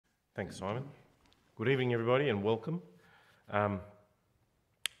Thanks, Simon. Good evening, everybody, and welcome.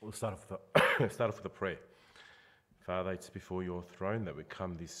 We'll start off with a prayer. Father, it's before your throne that we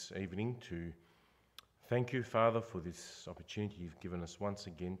come this evening to thank you, Father, for this opportunity you've given us once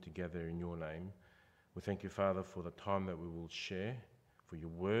again to gather in your name. We thank you, Father, for the time that we will share, for your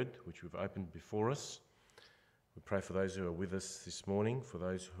word, which we've opened before us. We pray for those who are with us this morning, for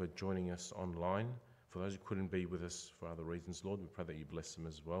those who are joining us online, for those who couldn't be with us for other reasons, Lord. We pray that you bless them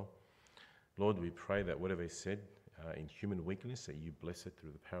as well. Lord, we pray that whatever is said in human weakness, that you bless it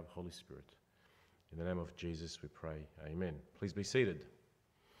through the power of the Holy Spirit. In the name of Jesus we pray, amen. Please be seated.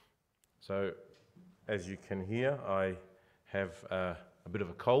 So, as you can hear, I have a bit of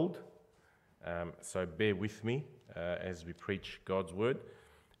a cold, so bear with me as we preach God's word.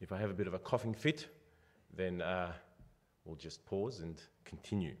 If I have a bit of a coughing fit, then we'll just pause and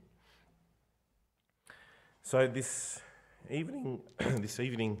continue. So this evening,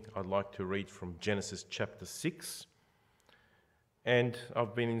 I'd like to read from Genesis chapter 6, and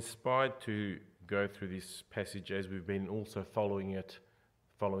I've been inspired to go through this passage as we've been also following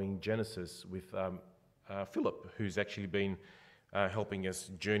Genesis with Philip, who's actually been helping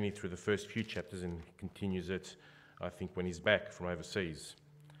us journey through the first few chapters and continues it, I think, when he's back from overseas.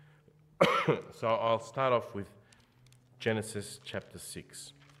 So I'll start off with Genesis chapter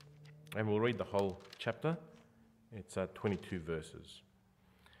 6, and we'll read the whole chapter. It's 22 verses.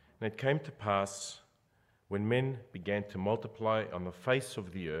 And it came to pass, when men began to multiply on the face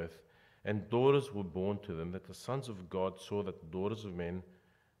of the earth, and daughters were born to them, that the sons of God saw that the daughters of men,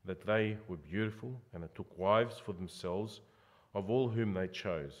 that they were beautiful, and they took wives for themselves of all whom they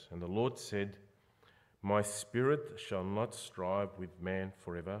chose. And the Lord said, My spirit shall not strive with man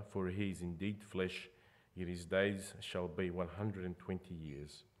forever, for he is indeed flesh, yet his days shall be 120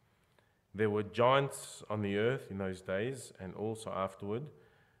 years. There were giants on the earth in those days, and also afterward,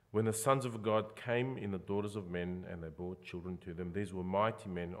 when the sons of God came in the daughters of men, and they bore children to them. These were mighty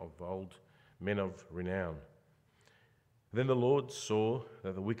men of old, men of renown. Then the Lord saw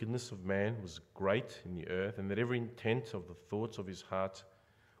that the wickedness of man was great in the earth, and that every intent of the thoughts of his heart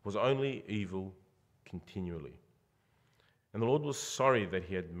was only evil continually. And the Lord was sorry that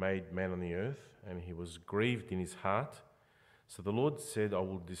he had made man on the earth, and he was grieved in his heart. So the Lord said, I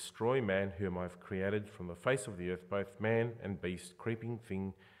will destroy man whom I have created from the face of the earth, both man and beast, creeping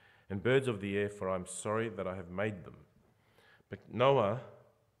thing, and birds of the air, for I am sorry that I have made them. But Noah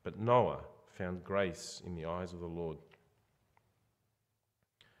found grace in the eyes of the Lord.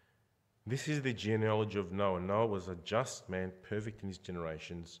 This is the genealogy of Noah. Noah was a just man, perfect in his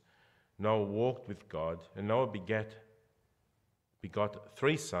generations. Noah walked with God, and Noah begot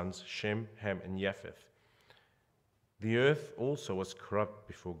 3 sons, Shem, Ham, and Japheth. The earth also was corrupt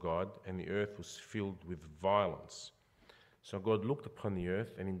before God, and the earth was filled with violence. So God looked upon the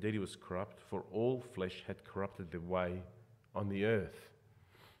earth, and indeed it was corrupt, for all flesh had corrupted their way on the earth.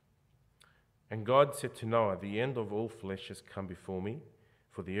 And God said to Noah, The end of all flesh has come before me,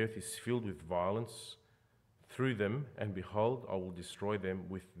 for the earth is filled with violence through them, and behold, I will destroy them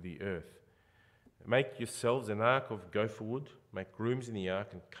with the earth. Make yourselves an ark of gopher wood, make rooms in the ark,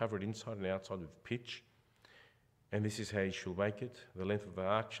 and cover it inside and outside with pitch. And this is how you shall make it. The length of the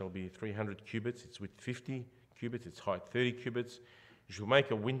ark shall be 300 cubits, its width 50 cubits, its height 30 cubits. You shall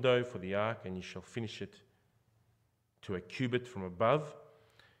make a window for the ark, and you shall finish it to a cubit from above,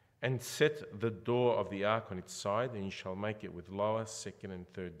 and set the door of the ark on its side, and you shall make it with lower, second, and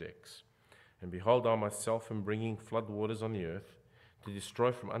third decks. And behold, I myself am bringing flood waters on the earth, to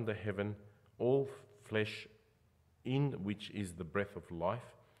destroy from under heaven all flesh in which is the breath of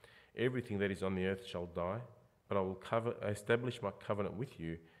life. Everything that is on the earth shall die. But I will establish my covenant with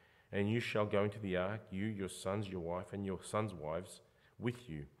you, and you shall go into the ark, you, your sons, your wife, and your sons' wives with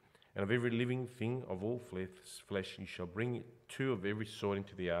you. And of every living thing of all flesh you shall bring 2 of every sort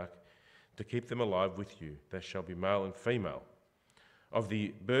into the ark, to keep them alive with you. They shall be male and female. Of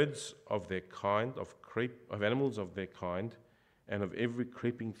the birds of their kind, of animals of their kind, and of every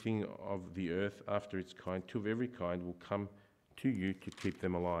creeping thing of the earth after its kind, 2 of every kind will come to you to keep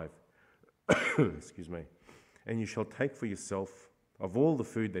them alive. Excuse me. And you shall take for yourself of all the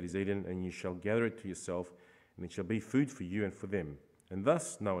food that is eaten, and you shall gather it to yourself, and it shall be food for you and for them. And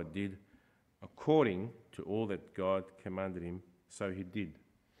thus Noah did, according to all that God commanded him, so he did.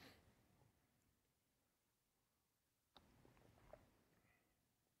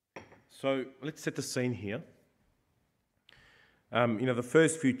 So let's set the scene here. The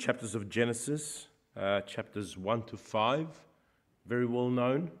first few chapters of Genesis, chapters 1 to 5, very well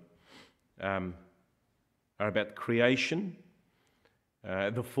known. Are about creation,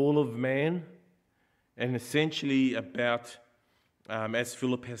 the fall of man, and essentially about As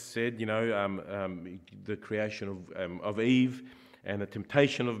Philip has said, the creation of Eve and the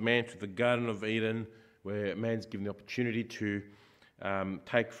temptation of man to the Garden of Eden, where man's given the opportunity to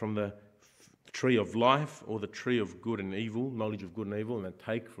take from the tree of life or the tree of good and evil, knowledge of good and evil, and then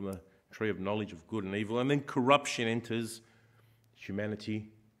take from the tree of knowledge of good and evil. And then corruption enters humanity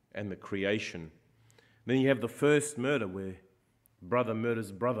and the creation. Then you have the first murder where brother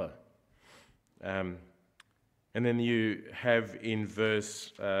murders brother. And then you have in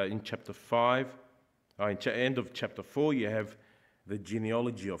chapter 5, end of chapter 4, you have the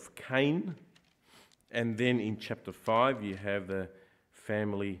genealogy of Cain. And then in chapter 5, you have the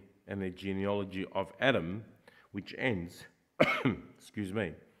family and the genealogy of Adam, which ends,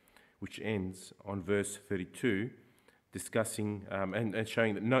 which ends on verse 32, discussing and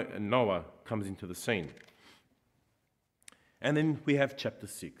showing that Noah comes into the scene. And then we have chapter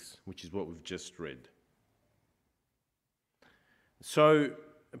 6, which is what we've just read. So,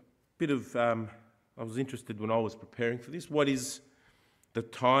 a bit of, I was interested when I was preparing for this, what is the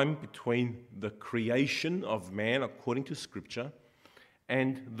time between the creation of man, according to Scripture,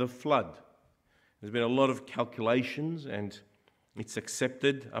 and the flood? There's been a lot of calculations, and it's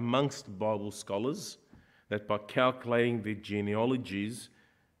accepted amongst Bible scholars that by calculating the genealogies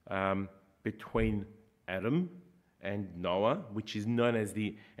between Adam and Noah, which is known as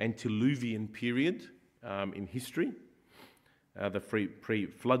the antediluvian period in history, the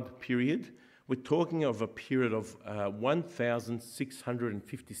pre-flood period, we're talking of a period of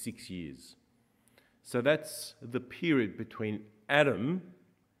 1,656 years. So that's the period between Adam,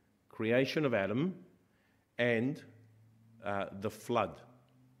 creation of Adam, and the flood.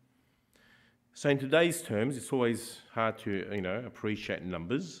 So in today's terms, it's always hard to appreciate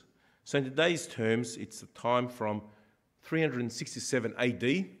numbers. So in today's terms, it's the time from 367 AD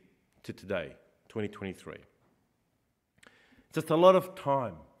to today, 2023. Just a lot of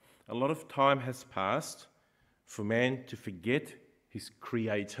time. A lot of time has passed for man to forget his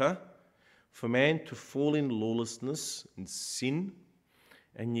creator, for man to fall in lawlessness and sin.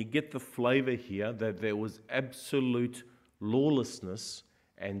 And you get the flavor here that there was absolute lawlessness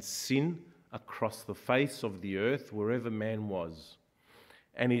and sin across the face of the earth wherever man was.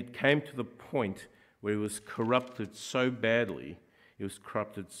 And it came to the point where it was corrupted so badly,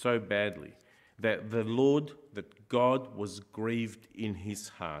 that that God was grieved in his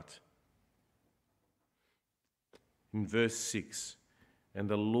heart. In verse 6, and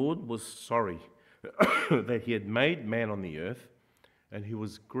the Lord was sorry that he had made man on the earth, and he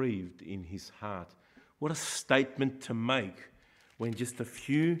was grieved in his heart. What a statement to make when just a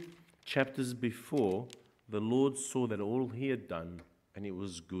few chapters before, the Lord saw that all he had done, and it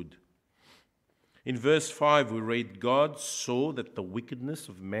was good. In verse 5, we read, God saw that the wickedness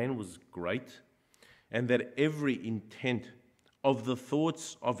of man was great, and that every intent of the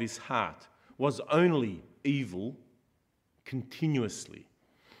thoughts of his heart was only evil continuously.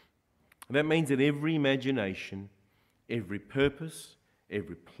 That means that every imagination, every purpose,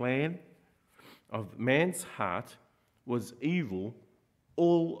 every plan of man's heart was evil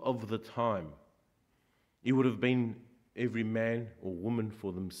all of the time. It would have been every man or woman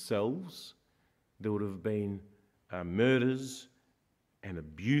for themselves. There would have been murders and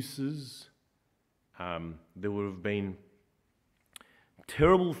abuses. There would have been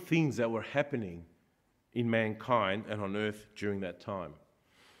terrible things that were happening in mankind and on earth during that time,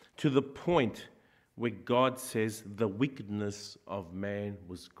 to the point where God says the wickedness of man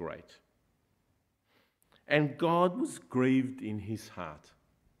was great. And God was grieved in his heart.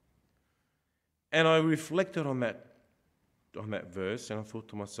 And I reflected on that verse, and I thought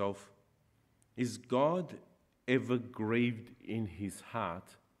to myself, is God ever grieved in his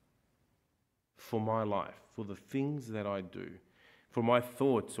heart for my life, for the things that I do, for my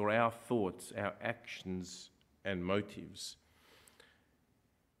thoughts or our actions and motives?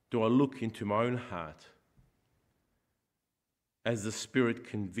 Do I look into my own heart as the Spirit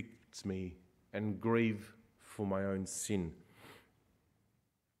convicts me and grieve for my own sin?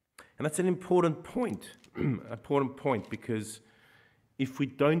 And that's an important point, because if we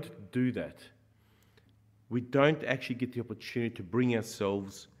don't do that, we don't actually get the opportunity to bring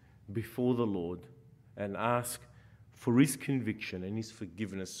ourselves before the Lord and ask for his conviction and his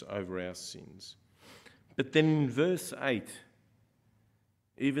forgiveness over our sins. But then in verse 8,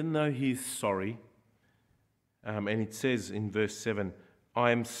 even though he is sorry, and it says in verse 7,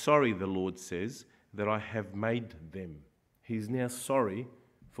 I am sorry, the Lord says, that I have made them. He is now sorry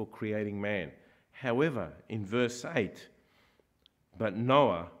for creating man. However, in verse 8, but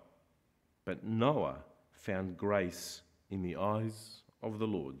Noah found grace in the eyes of the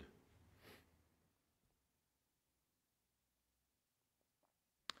Lord.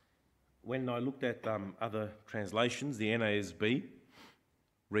 when I looked at other translations, the NASB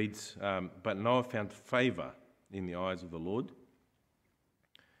reads, but Noah found favour in the eyes of the Lord.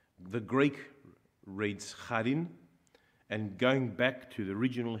 The Greek reads charin, and going back to the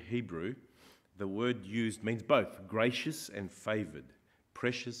original Hebrew, the word used means both gracious and favoured,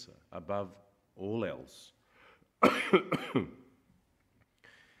 precious above all else.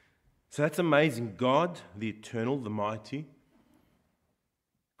 So that's amazing. God, the eternal, the mighty,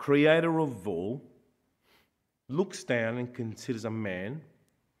 creator of all, looks down and considers a man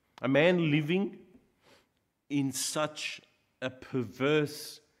living in such a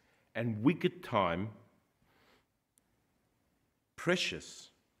perverse and wicked time, precious,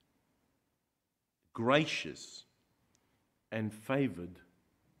 gracious, and favoured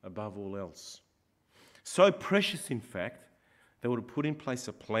above all else. So precious, in fact, they would have put in place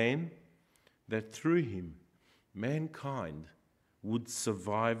a plan that through him, mankind would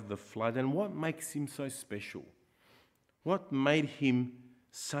survive the flood. And what makes him so special? What made him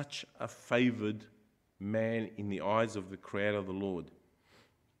such a favoured man in the eyes of the Creator, the Lord?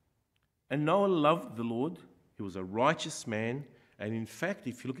 And Noah loved the Lord. He was a righteous man. And in fact,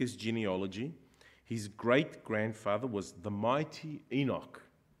 if you look at his genealogy, his great-grandfather was the mighty Enoch,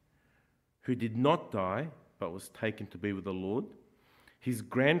 who did not die, but was taken to be with the Lord. His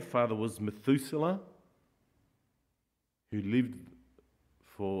grandfather was Methuselah, who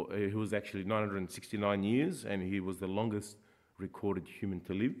was actually 969 years, and he was the longest recorded human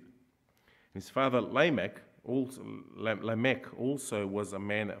to live. His father Lamech also was a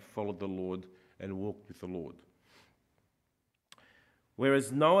man that followed the Lord and walked with the Lord.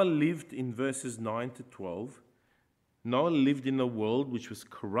 Whereas Noah lived in verses 9 to 12, Noah lived in a world which was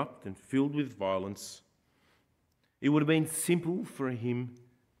corrupt and filled with violence. It would have been simple for him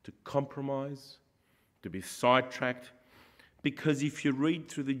to compromise, to be sidetracked, because if you read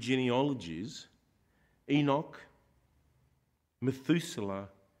through the genealogies, Enoch, Methuselah,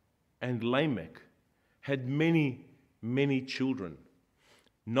 and Lamech had many, many children.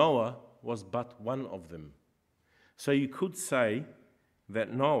 Noah was but one of them. So you could say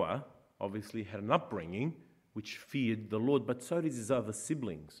that Noah obviously had an upbringing which feared the Lord, but so did his other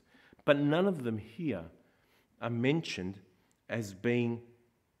siblings. But none of them here are mentioned as being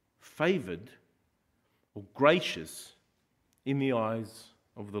favoured or gracious in the eyes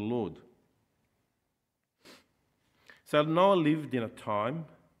of the Lord. So Noah lived in a time,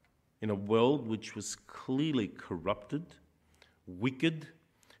 in a world which was clearly corrupted, wicked,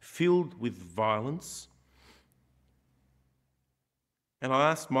 filled with violence. And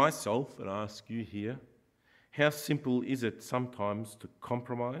I ask myself, and I ask you here, how simple is it sometimes to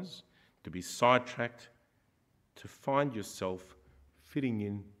compromise, to be sidetracked, to find yourself fitting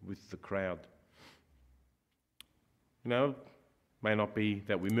in with the crowd? You know, it may not be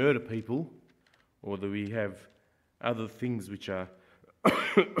that we murder people or that we have other things which are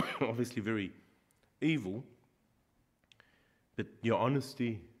obviously very evil, but your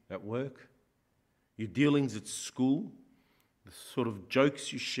honesty at work, your dealings at school, the sort of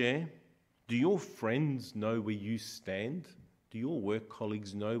jokes you share, do your friends know where you stand? Do your work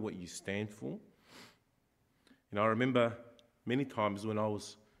colleagues know what you stand for? You know, I remember many times when I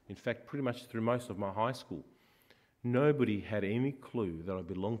was, in fact, pretty much through most of my high school, nobody had any clue that I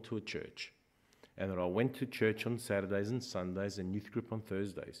belonged to a church and that I went to church on Saturdays and Sundays and youth group on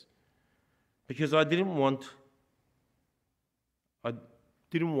Thursdays. Because I didn't want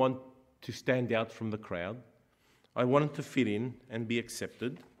to stand out from the crowd. I wanted to fit in and be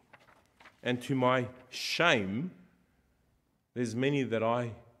accepted. And to my shame, there's many that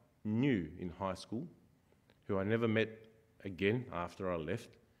I knew in high school who I never met again after I left,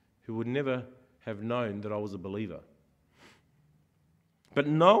 who would never have known that I was a believer. But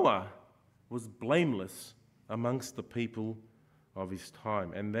Noah was blameless amongst the people of his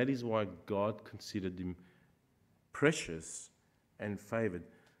time, and that is why God considered him precious and favoured.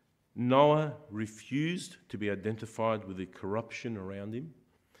 Noah refused to be identified with the corruption around him.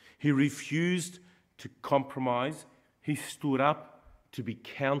 He refused to compromise. He stood up to be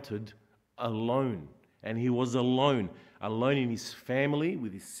counted alone. And he was alone in his family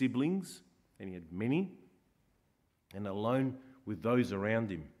with his siblings, and he had many, and alone with those around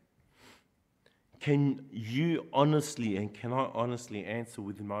him. Can you honestly, and can I honestly answer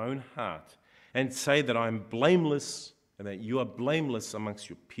with my own heart and say that I'm blameless and that you are blameless amongst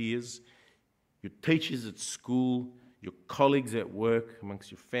your peers, your teachers at school, your colleagues at work, amongst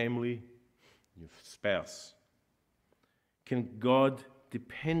your family, your spouse? Can God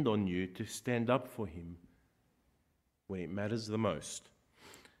depend on you to stand up for him when it matters the most?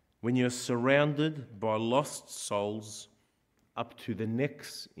 When you're surrounded by lost souls, up to the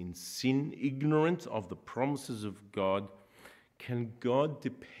necks in sin, ignorant of the promises of God, can God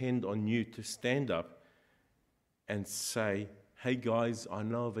depend on you to stand up and say, hey guys, I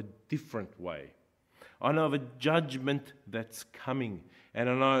know of a different way. I know of a judgment that's coming, and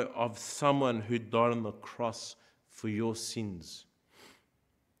I know of someone who died on the cross for your sins.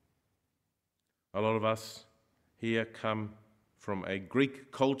 A lot of us here come from a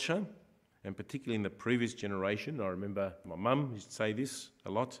Greek culture, and particularly in the previous generation. I remember my mum used to say this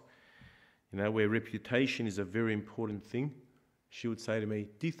a lot, where reputation is a very important thing. She would say to me,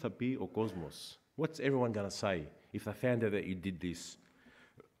 "Τι θα πει ο κόσμος?" What's everyone going to say if they found out that you did this?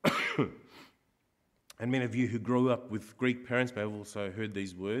 And many of you who grew up with Greek parents may have also heard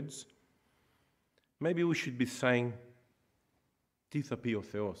these words. Maybe we should be saying, "Τι θα πει ο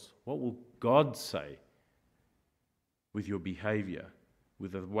Θεός?" What will God say with your behavior,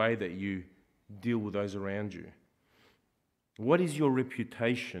 with the way that you deal with those around you? What is your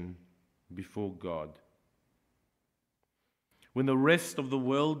reputation before God? When the rest of the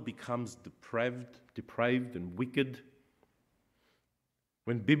world becomes depraved and wicked,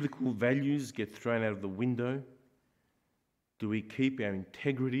 when biblical values get thrown out of the window, do we keep our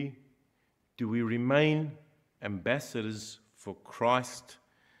integrity? Do we remain ambassadors for Christ?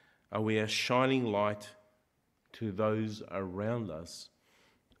 Are we a shining light to those around us?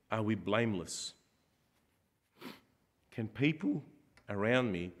 Are we blameless? Can people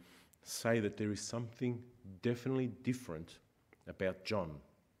around me say that there is something definitely different about John?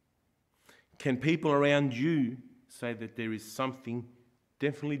 Can people around you say that there is something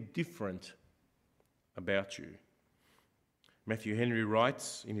definitely different about you? Matthew Henry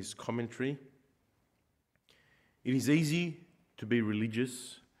writes in his commentary, "It is easy to be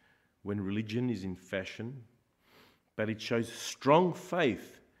religious when religion is in fashion, but it shows strong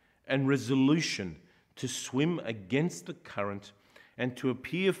faith and resolution to swim against the current and to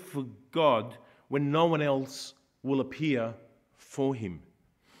appear for God when no one else will appear for him."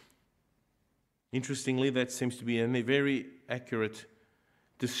 Interestingly, that seems to be a very accurate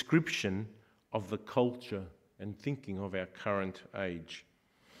description of the culture and thinking of our current age.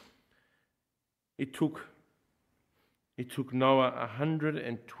 It took Noah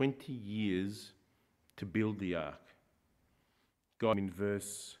 120 years to build the ark. God, in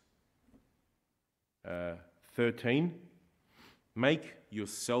verse 13, make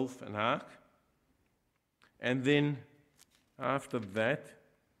yourself an ark. And then after that,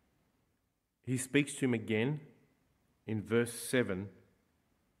 he speaks to him again in verse 7,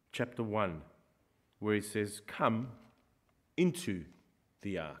 chapter 1, where he says, come into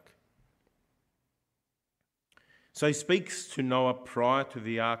the ark. So he speaks to Noah prior to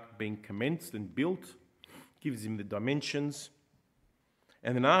the ark being commenced and built, gives him the dimensions,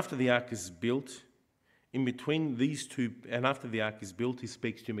 and then after the ark is built, in between these two, and after the ark is built, he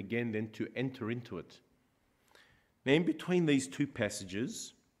speaks to him again then to enter into it. Now, in between these two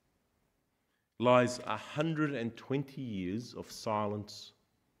passages lies 120 years of silence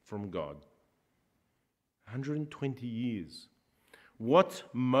from God. 120 years. What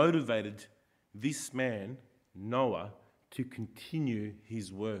motivated this man, Noah, to continue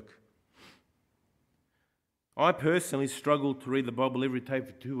his work? I personally struggled to read the Bible every day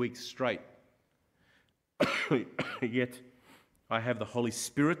for 2 weeks straight. Yet I have the Holy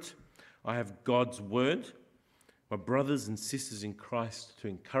Spirit, I have God's Word, my brothers and sisters in Christ to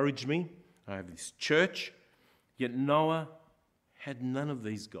encourage me, I have this church, yet Noah had none of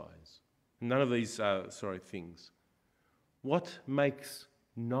these guys, none of these things. What makes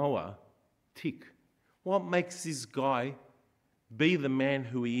Noah tick? What makes this guy be the man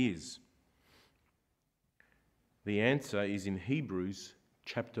who he is? The answer is in Hebrews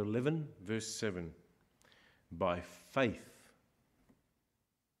chapter 11, verse 7. By faith.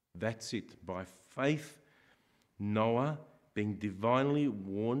 That's it. By faith, Noah, being divinely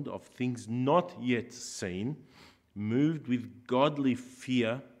warned of things not yet seen, moved with godly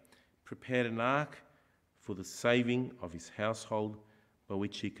fear, prepared an ark for the saving of his household, by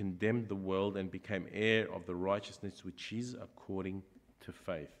which he condemned the world and became heir of the righteousness which is according to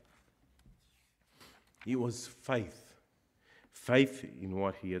faith. It was faith. Faith in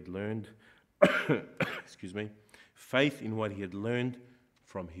what he had learned. Faith in what he had learned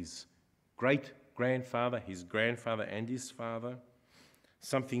from his great-grandfather, his grandfather and his father,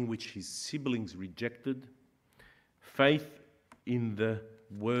 something which his siblings rejected. Faith in the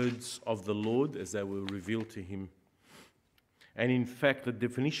words of the Lord as they were revealed to him. And in fact, the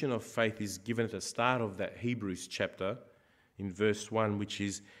definition of faith is given at the start of that Hebrews chapter in verse 1, which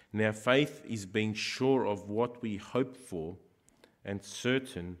is, now faith is being sure of what we hope for and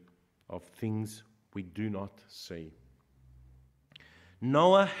certain of things we do not see.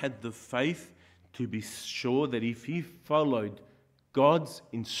 Noah had the faith to be sure that if he followed God's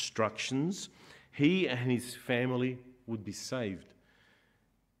instructions, he and his family would be saved.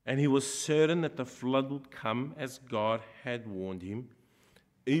 And he was certain that the flood would come as God had warned him,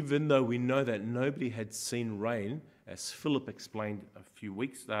 even though we know that nobody had seen rain, as Philip explained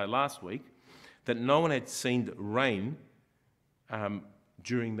last week, that no one had seen rain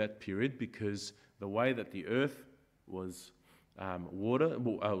during that period, because the way that the earth was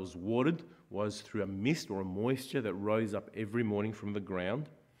watered was through a mist or a moisture that rose up every morning from the ground.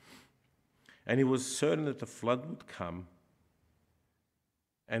 And he was certain that the flood would come.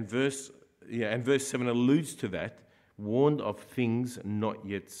 And verse 7 alludes to that, warned of things not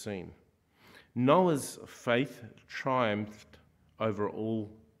yet seen. Noah's faith triumphed over all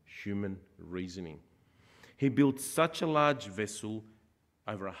human reasoning. He built such a large vessel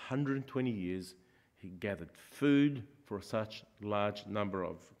over 120 years. He gathered food for such large number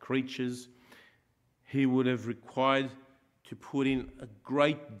of creatures. He would have required to put in a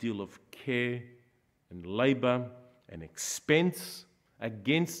great deal of care and labor and expense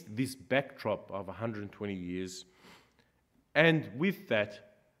against this backdrop of 120 years. And with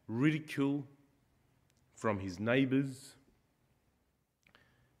that, ridicule from his neighbors,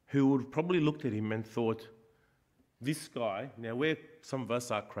 who would probably looked at him and thought, this guy, now some of us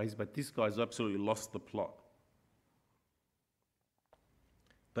are crazy, but this guy's absolutely lost the plot.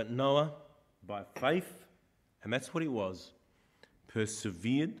 But Noah, by faith, and that's what he was,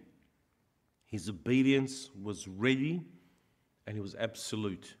 persevered. His obedience was ready, and he was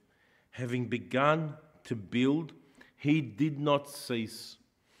absolute. Having begun to build, he did not cease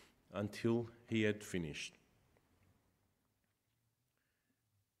until he had finished.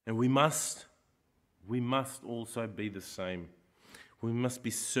 And we must also be the same. We must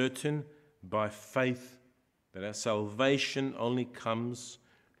be certain by faith that our salvation only comes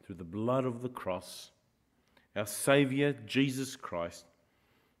through the blood of the cross, our Saviour, Jesus Christ,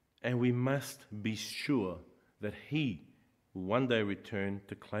 and we must be sure that he will one day return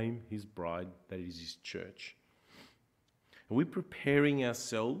to claim his bride, that is his church. Are we preparing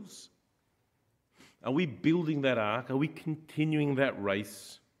ourselves? Are we building that ark? Are we continuing that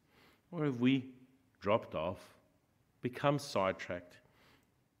race? Or have we dropped off, become sidetracked?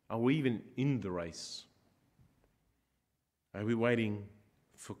 Are we even in the race? Are we waiting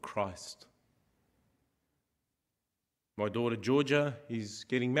for Christ? My daughter Georgia is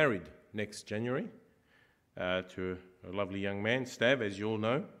getting married next January to a lovely young man, Stav, as you all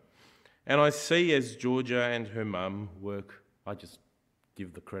know. And I see as Georgia and her mum work, I just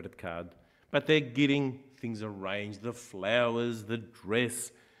give the credit card, but they're getting things arranged, the flowers, the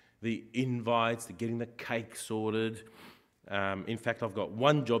dress, the invites, they're getting the cake sorted. In fact, I've got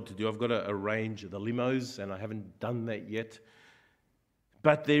one job to do. I've got to arrange the limos, and I haven't done that yet.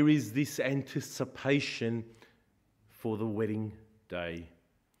 But there is this anticipation for the wedding day.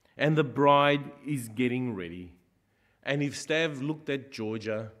 And the bride is getting ready. And if Stav looked at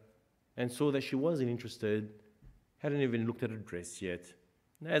Georgia and saw that she wasn't interested, hadn't even looked at her dress yet,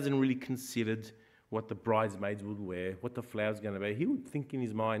 hasn't really considered what the bridesmaids would wear, what the flower's going to be, he would think in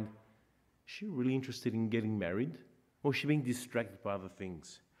his mind, is she really interested in getting married? Or is she being distracted by other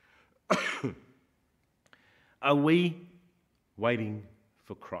things? Are we waiting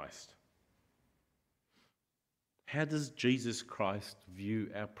for Christ? How does Jesus Christ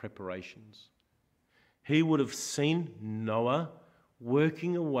view our preparations? He would have seen Noah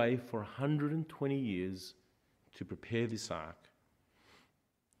working away for 120 years to prepare this ark.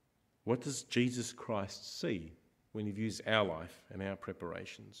 What does Jesus Christ see when he views our life and our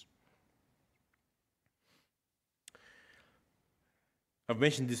preparations? I've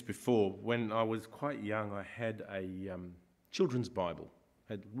mentioned this before. When I was quite young, I had a children's Bible.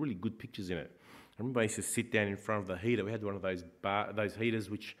 It had really good pictures in it. I remember I used to sit down in front of the heater. We had one of those heaters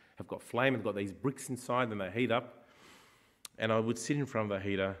which have got flame and got these bricks inside and they heat up. And I would sit in front of the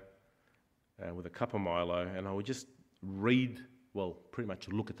heater with a cup of Milo, and I would just read, well, pretty much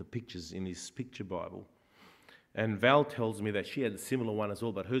look at the pictures in this picture Bible. And Val tells me that she had a similar one as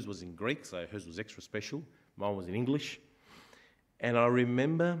well, but hers was in Greek, so hers was extra special. Mine was in English. And I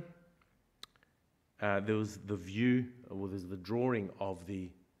remember there was the view, or there's the drawing of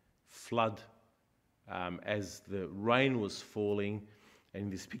the flood as the rain was falling. And in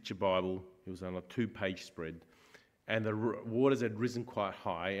this picture Bible, it was on a 2-page spread. And the waters had risen quite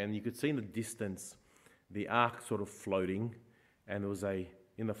high, and you could see in the distance the ark sort of floating. And there was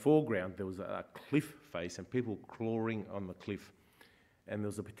in the foreground, there was a cliff face and people clawing on the cliff. And there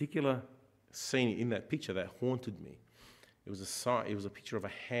was a particular scene in that picture that haunted me. It was a picture of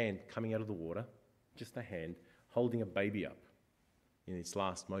a hand coming out of the water, just a hand, holding a baby up. in its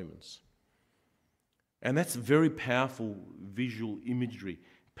last moments. And that's very powerful visual imagery.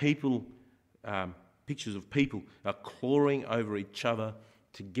 People, pictures of people are clawing over each other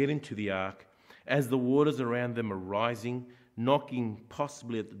to get into the ark as the waters around them are rising, knocking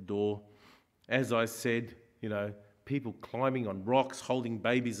possibly at the door. As I said, people climbing on rocks, holding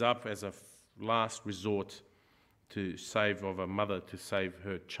babies up as a last resort of a mother to save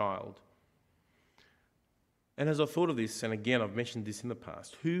her child. And as I thought of this, and again I've mentioned this in the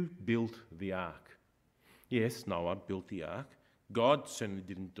past, who built the ark? Yes, Noah built the ark. God certainly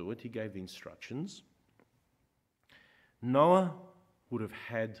didn't do it. He gave the instructions. Noah would have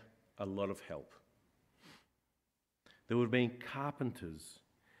had a lot of help. There would have been carpenters,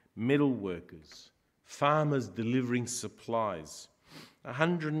 metal workers, farmers delivering supplies,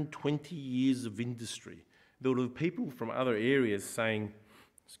 120 years of industry. There would have been people from other areas saying,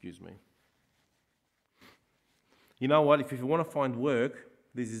 excuse me, you know what, if you want to find work,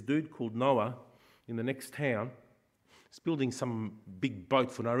 there's this dude called Noah in the next town. He's building some big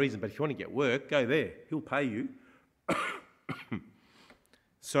boat for no reason, but if you want to get work, go there. He'll pay you.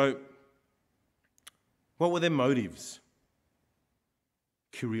 So, what were their motives?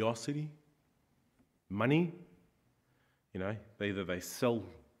 Curiosity? Money? Either they sell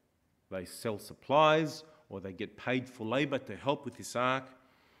supplies or they get paid for labour to help with this ark.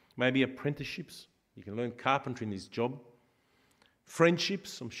 Maybe apprenticeships. You can learn carpentry in this job.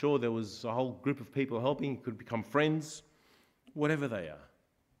 Friendships. I'm sure there was a whole group of people helping. You could become friends. Whatever they are.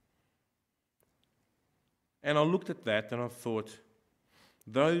 And I looked at that and I thought,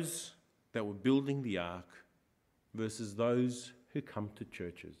 those that were building the ark versus those who come to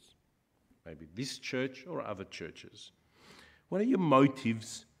churches, maybe this church or other churches. What are your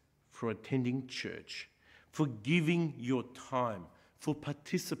motives for attending church, for giving your time, for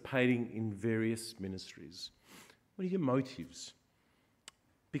participating in various ministries? What are your motives?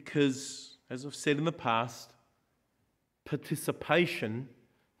 Because, as I've said in the past, participation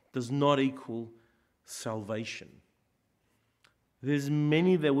does not equal salvation. There's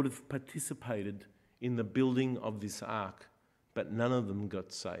many that would have participated in the building of this ark, but none of them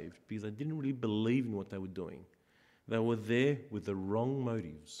got saved because they didn't really believe in what they were doing. They were there with the wrong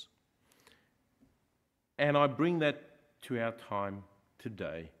motives. And I bring that to our time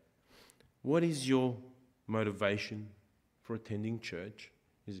today. What is your motivation for attending church?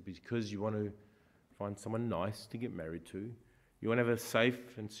 Is it because you want to find someone nice to get married to? You want to have a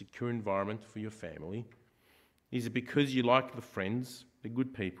safe and secure environment for your family? Is it because you like the friends, the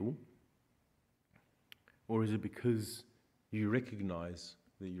good people? Or is it because you recognise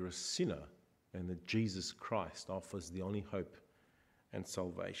that you're a sinner and that Jesus Christ offers the only hope and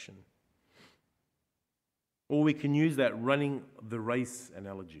salvation? Or we can use that running the race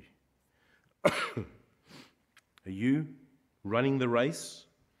analogy. Are you running the race?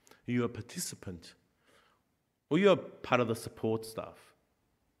 Are you a participant? Or you're part of the support staff?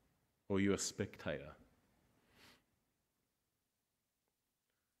 Or you're a spectator?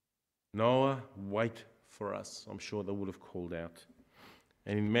 Noah, wait for us. I'm sure they would have called out.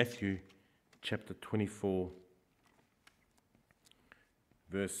 And in Matthew chapter 24,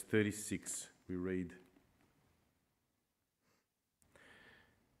 verse 36, we read,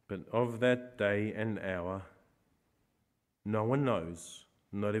 "But of that day and hour no one knows,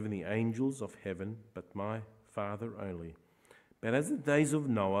 not even the angels of heaven, but my Father only. But as the days of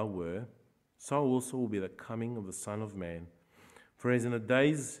Noah were, so also will be the coming of the Son of Man. For as in the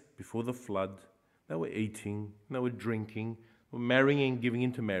days before the flood, they were eating, they were drinking, were marrying and giving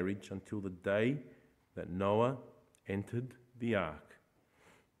into marriage until the day that Noah entered the ark,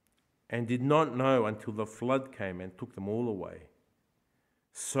 and did not know until the flood came and took them all away.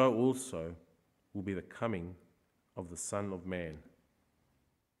 So also will be the coming of the Son of Man."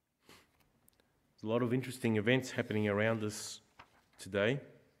 There's a lot of interesting events happening around us today.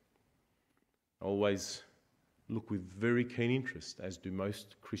 I always look with very keen interest, as do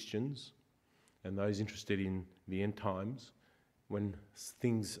most Christians and those interested in the end times, when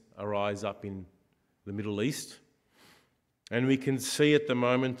things arise up in the Middle East. And we can see at the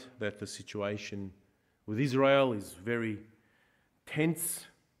moment that the situation with Israel is very tense,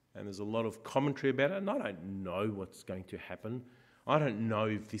 and there's a lot of commentary about it, and I don't know what's going to happen. I don't know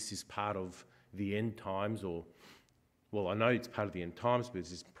if this is part of the end times or, well, I know it's part of the end times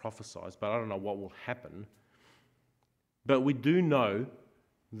because it's prophesied, but I don't know what will happen. But we do know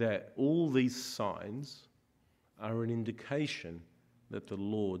that all these signs are an indication that the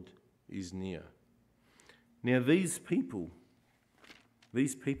Lord is near. Now, these people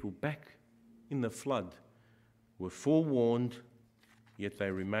back in the flood were forewarned, yet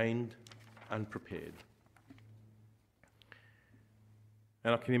they remained unprepared.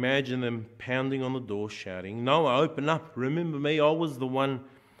 And I can imagine them pounding on the door, shouting, "Noah, open up. Remember me. I was the one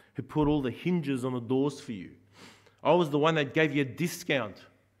who put all the hinges on the doors for you. I was the one that gave you a discount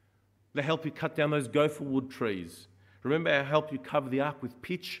to help you cut down those gopher wood trees. Remember how I helped you cover the ark with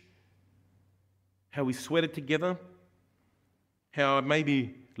pitch? How we sweated together? How I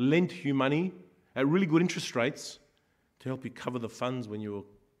maybe lent you money at really good interest rates to help you cover the funds when you were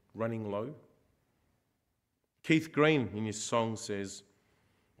running low?" Keith Green in his song says,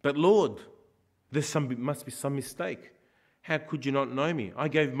 "But Lord, must be some mistake. How could you not know me? I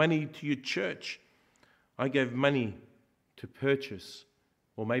gave money to your church. I gave money to purchase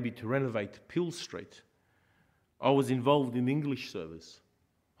or maybe to renovate Pill Street. I was involved in the English service.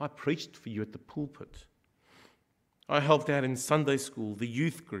 I preached for you at the pulpit. I helped out in Sunday school, the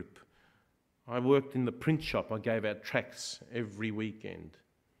youth group. I worked in the print shop. I gave out tracts every weekend."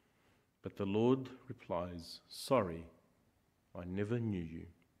 But the Lord replies, "Sorry, I never knew you."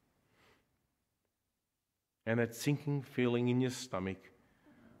 And that sinking feeling in your stomach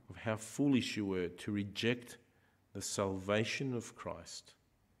of how foolish you were to reject the salvation of Christ.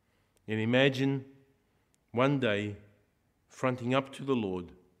 And imagine one day fronting up to the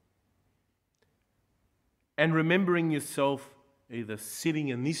Lord and remembering yourself either sitting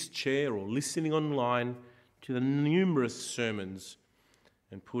in this chair or listening online to the numerous sermons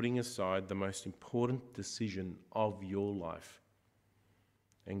and putting aside the most important decision of your life.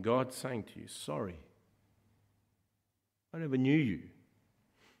 And God saying to you, "Sorry, I never knew you.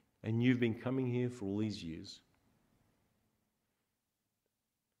 And you've been coming here for all these years."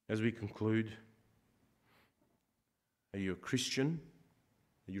 As we conclude, are you a Christian?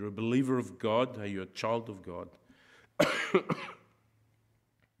 Are you a believer of God? Are you a child of God?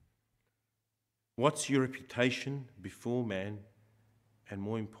 What's your reputation before man and,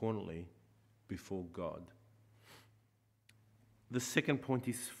 more importantly, before God? The second point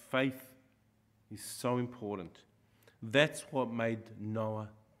is faith is so important. That's what made Noah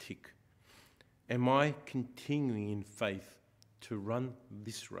tick. Am I continuing in faith to run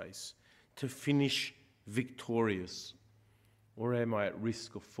this race, to finish victorious, or am I at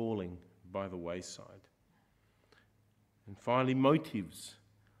risk of falling by the wayside? And finally, motives.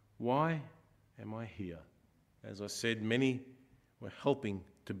 Why am I here? As I said, many were helping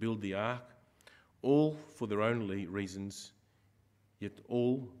to build the ark, all for their own reasons, yet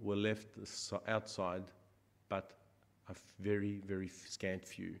all were left outside but a very, very scant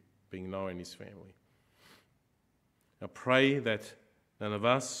few, being Noah and his family. I pray that none of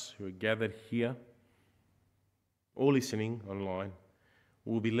us who are gathered here or listening online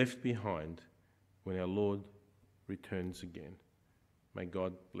will be left behind when our Lord returns again. May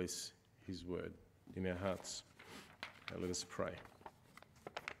God bless his word in our hearts. Now let us pray.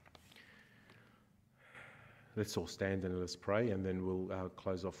 Let's all stand and let us pray, and then we'll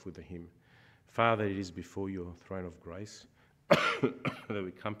close off with a hymn. Father, it is before your throne of grace that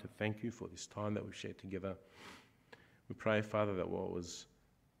we come to thank you for this time that we've shared together. We pray, Father, that what was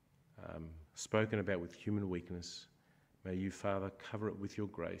spoken about with human weakness, may you, Father, cover it with your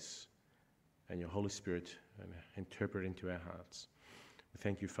grace and your Holy Spirit and interpret it into our hearts. We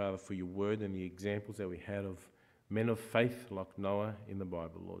thank you, Father, for your word and the examples that we had of men of faith like Noah in the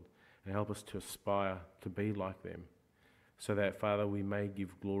Bible, Lord, and help us to aspire to be like them, so that, Father, we may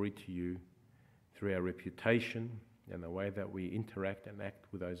give glory to you through our reputation and the way that we interact and act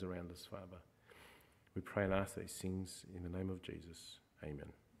with those around us, Father. We pray and ask these things in the name of Jesus.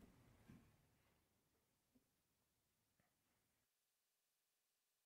 Amen.